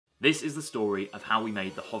This is the story of how we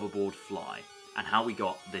made the hoverboard fly, and how we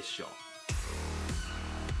got this shot.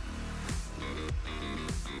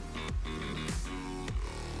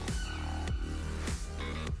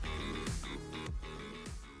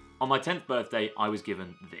 On my 10th birthday, I was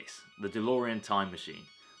given this, the DeLorean time machine.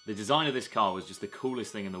 The design of this car was just the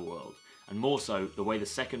coolest thing in the world, and more so, the way the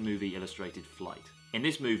second movie illustrated flight. In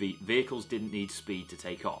this movie, vehicles didn't need speed to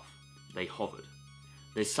take off. They hovered.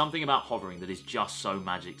 There's something about hovering that is just so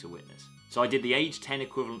magic to witness. So I did the age 10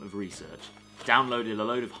 equivalent of research, downloaded a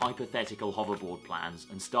load of hypothetical hoverboard plans,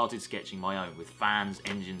 and started sketching my own with fans,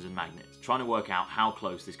 engines and magnets, trying to work out how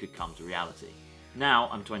close this could come to reality. Now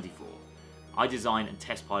I'm 24. I design and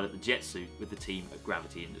test pilot the jet suit with the team at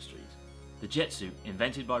Gravity Industries. The jet suit,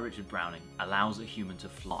 invented by Richard Browning, allows a human to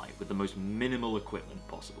fly with the most minimal equipment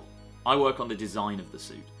possible. I work on the design of the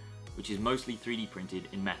suit, which is mostly 3D printed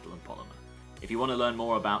in metal and polymer. If you want to learn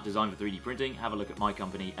more about design for 3D printing, have a look at my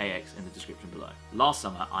company AX in the description below. Last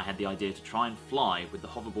summer, I had the idea to try and fly with the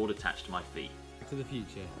hoverboard attached to my feet. Back to the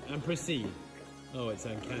future and proceed. Oh, it's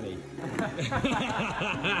uncanny.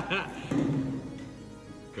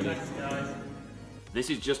 Brilliant. Thanks, guys.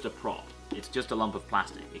 This is just a prop. It's just a lump of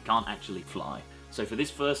plastic. It can't actually fly. So for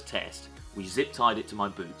this first test, we zip tied it to my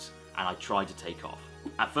boots and I tried to take off.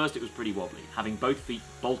 At first it was pretty wobbly. Having both feet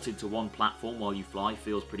bolted to one platform while you fly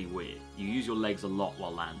feels pretty weird. You use your legs a lot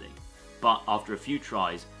while landing. But after a few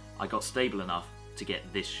tries, I got stable enough to get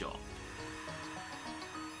this shot.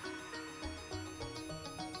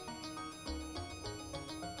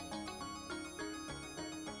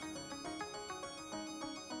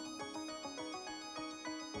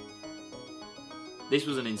 This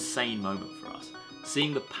was an insane moment for us.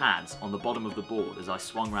 Seeing the pads on the bottom of the board as I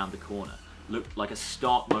swung round the corner looked like a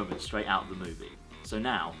stark moment straight out of the movie. So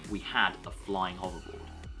now we had a flying hoverboard.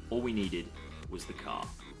 All we needed was the car.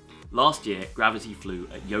 Last year, Gravity flew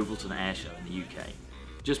at Yeovilton Air Show in the UK.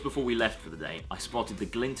 Just before we left for the day, I spotted the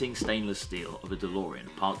glinting stainless steel of a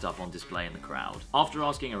DeLorean parked up on display in the crowd. After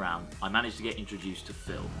asking around, I managed to get introduced to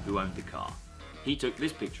Phil, who owned the car. He took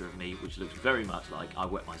this picture of me, which looks very much like I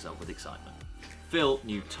wet myself with excitement. Phil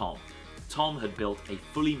knew Tom. Tom had built a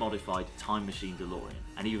fully modified time machine DeLorean,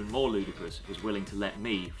 and even more ludicrous, was willing to let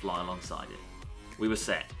me fly alongside it. We were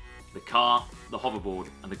set. The car, the hoverboard,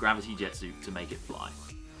 and the Gravity jet suit to make it fly.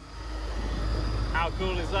 How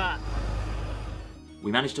cool is that?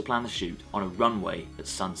 We managed to plan the shoot on a runway at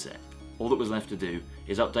sunset. All that was left to do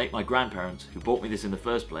is update my grandparents, who bought me this in the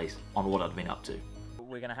first place, on what I'd been up to.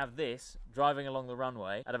 We're going to have this driving along the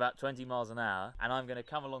runway at about 20 miles an hour, and I'm going to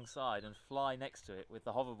come alongside and fly next to it with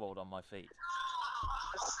the hoverboard on my feet.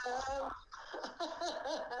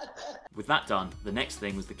 With that done, the next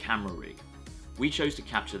thing was the camera rig. We chose to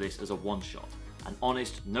capture this as a one-shot, an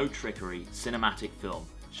honest, no trickery, cinematic film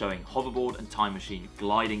showing hoverboard and time machine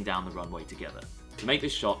gliding down the runway together. To make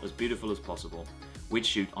this shot as beautiful as possible, we'd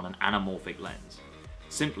shoot on an anamorphic lens.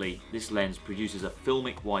 Simply, this lens produces a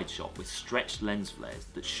filmic wide shot with stretched lens flares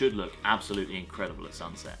that should look absolutely incredible at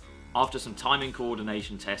sunset. After some timing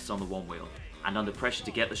coordination tests on the one wheel, and under pressure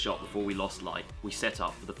to get the shot before we lost light, we set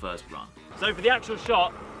up for the first run. So for the actual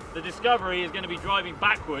shot, the Discovery is going to be driving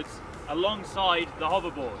backwards alongside the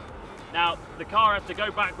hoverboard. Now, the car has to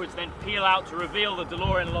go backwards, then peel out to reveal the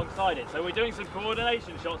DeLorean alongside it. So we're doing some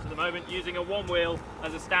coordination shots at the moment, using a one wheel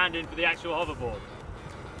as a stand-in for the actual hoverboard.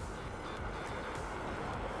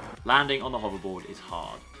 Landing on the hoverboard is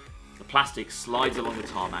hard. The plastic slides along the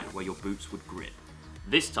tarmac where your boots would grip.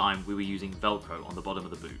 This time we were using Velcro on the bottom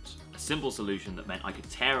of the boots, a simple solution that meant I could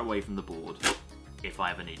tear away from the board if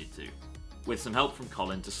I ever needed to. With some help from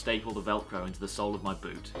Colin to staple the Velcro into the sole of my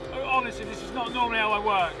boot. Oh, honestly, this is not normally how I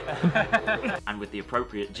work. And with the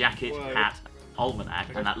appropriate jacket, hat,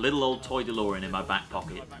 almanac and that little old toy DeLorean in my back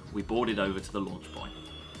pocket, we boarded over to the launch point.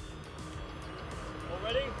 All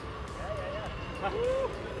ready? Yeah.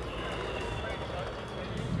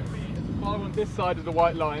 Follow on this side of the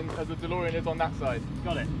white line as the DeLorean is on that side.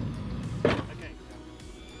 Got it. Okay.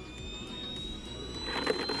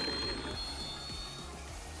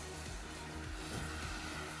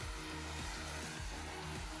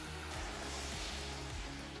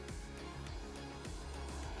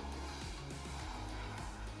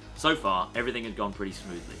 So far, everything had gone pretty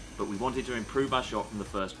smoothly, but we wanted to improve our shot from the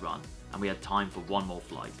first run, and we had time for one more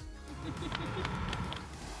flight.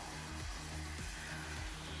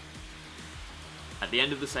 At the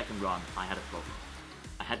end of the second run, I had a problem.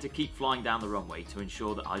 I had to keep flying down the runway to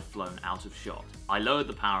ensure that I'd flown out of shot. I lowered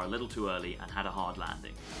the power a little too early and had a hard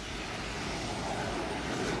landing.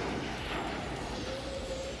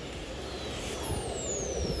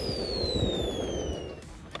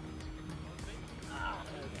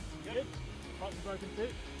 Good. Broken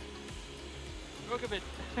suit. Broke a bit.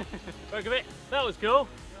 Broke a bit. That was cool.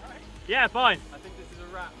 Yeah, fine. I think this is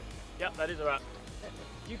a wrap. Yep, that is a wrap.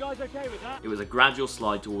 You guys okay with that? It was a gradual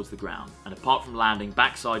slide towards the ground, and apart from landing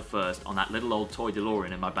backside first on that little old toy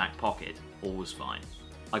DeLorean in my back pocket, all was fine.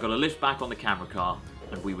 I got a lift back on the camera car,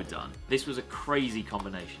 and we were done. This was a crazy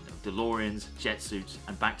combination of DeLoreans, jet suits,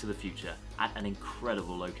 and Back to the Future at an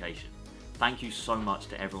incredible location. Thank you so much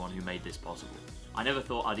to everyone who made this possible. I never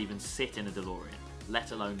thought I'd even sit in a DeLorean,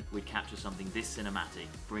 let alone we'd capture something this cinematic,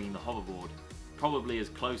 bringing the hoverboard probably as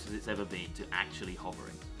close as it's ever been to actually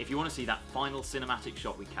hovering. If you want to see that final cinematic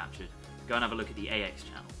shot we captured, go and have a look at the AX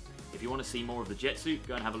channel. If you want to see more of the jet suit,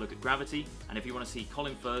 go and have a look at Gravity, and if you want to see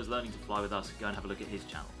Colin Furze learning to fly with us, go and have a look at his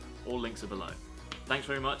channel. All links are below. Thanks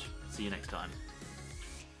very much, see you next time.